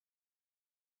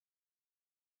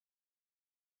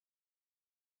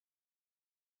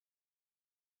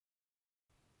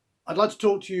I'd like to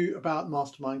talk to you about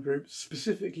mastermind groups,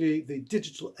 specifically the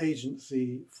digital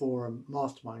agency forum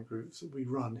mastermind groups that we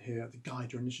run here at the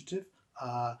GYDA initiative.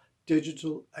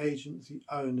 Digital agency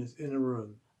owners in a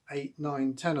room, 8,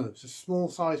 9, 10 of them. It's a small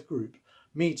size group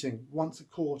meeting once a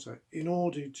quarter in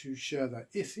order to share their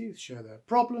issues, share their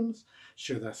problems,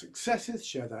 share their successes,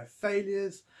 share their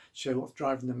failures, share what's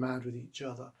driving them mad with each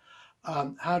other.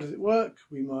 How does it work?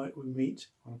 We meet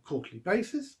on a quarterly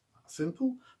basis.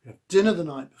 Simple. We have dinner the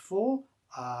night before,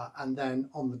 and then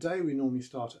on the day we normally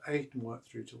start at 8 and work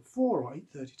through till 4 or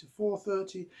 8:30 to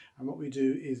 4:30. And what we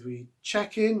do is we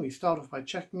check in. We start off by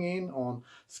checking in on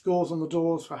scores on the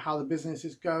doors for how the business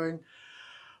is going.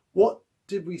 What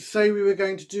did we say we were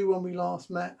going to do when we last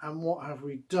met, and what have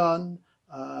we done?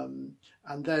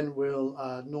 And then we'll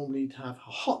normally have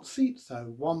a hot seat,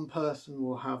 so one person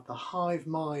will have the hive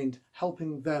mind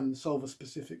helping them solve a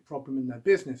specific problem in their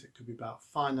business. It could be about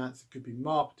finance, it could be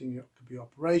marketing, it could be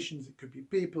operations, it could be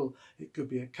people, it could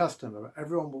be a customer.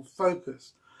 Everyone will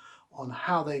focus on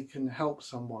how they can help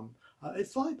someone.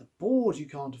 It's like the board you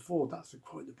can't afford. That's the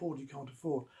quote, the board you can't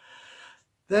afford.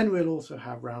 Then we'll also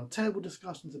have round table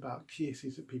discussions about key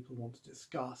issues that people want to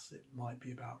discuss. It might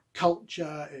be about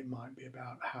culture, it might be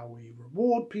about how we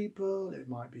reward people, it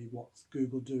might be what's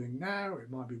Google doing now,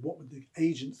 it might be what would the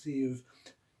agency of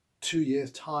 2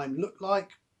 years' time look like.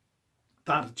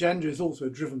 That agenda is also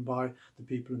driven by the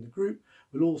people in the group.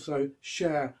 We'll also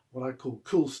share what I call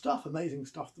cool stuff, amazing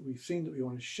stuff that we've seen that we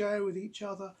want to share with each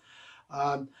other.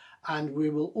 And we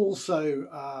will also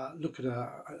look at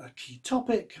a key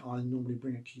topic. I normally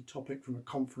bring a key topic from a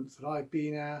conference that I've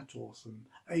been at or some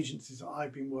agencies that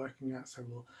I've been working at. So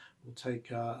we'll take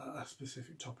a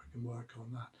specific topic and work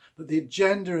on that. But the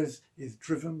agenda is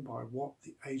driven by what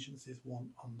the agencies want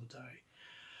on the day.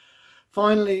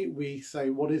 Finally, we say,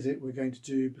 what is it we're going to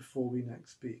do before we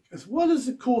next speak? As well as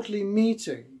the quarterly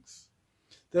meetings,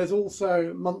 there's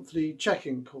also monthly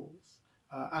check-in calls.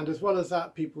 And as well as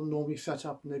that, people normally set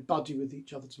up and they buddy with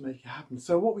each other to make it happen.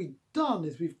 So what we've done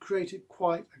is we've created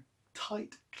quite a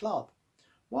tight club.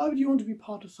 Why would you want to be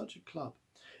part of such a club?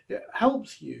 It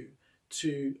helps you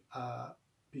to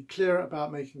be clear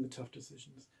about making the tough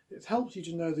decisions. It helps you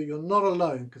to know that you're not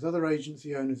alone because other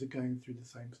agency owners are going through the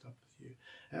same stuff as you.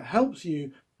 It helps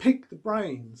you pick the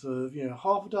brains of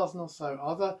half a dozen or so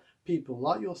other people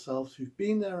like yourselves who've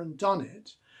been there and done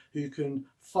it, who can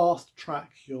fast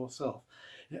track yourself.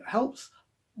 It helps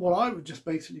what I would just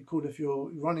basically call, if you're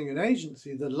running an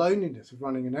agency, the loneliness of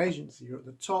running an agency. You're at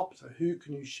the top, so who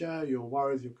can you share your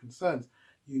worries, your concerns?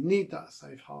 You need that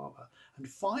safe harbour. And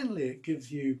finally, it gives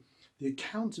you the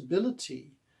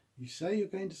accountability. You say you're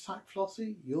going to sack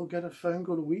Flossie, you'll get a phone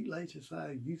call a week later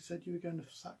saying, you said you were going to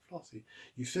sack Flossie.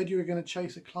 You said you were going to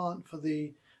chase a client for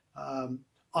the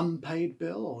unpaid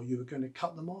bill, or you were going to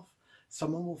cut them off.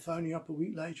 Someone will phone you up a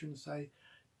week later and say,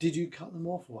 did you cut them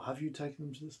off, or have you taken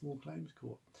them to the small claims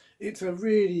court? It's a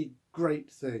really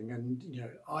great thing. And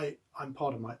I'm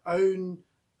part of my own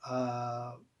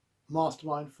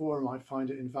mastermind forum. I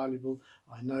find it invaluable.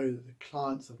 I know that the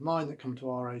clients of mine that come to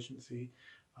our agency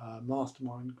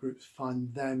mastermind groups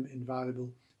find them invaluable.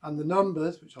 And the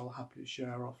numbers, which I'll happily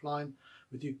share offline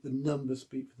with you, the numbers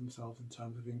speak for themselves in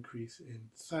terms of increase in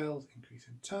sales, increase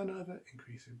in turnover,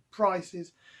 increase in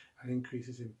prices, and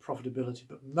increases in profitability,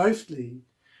 but mostly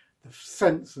the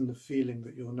sense and the feeling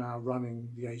that you're now running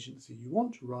the agency you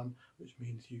want to run, which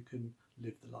means you can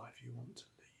live the life you want to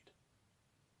live.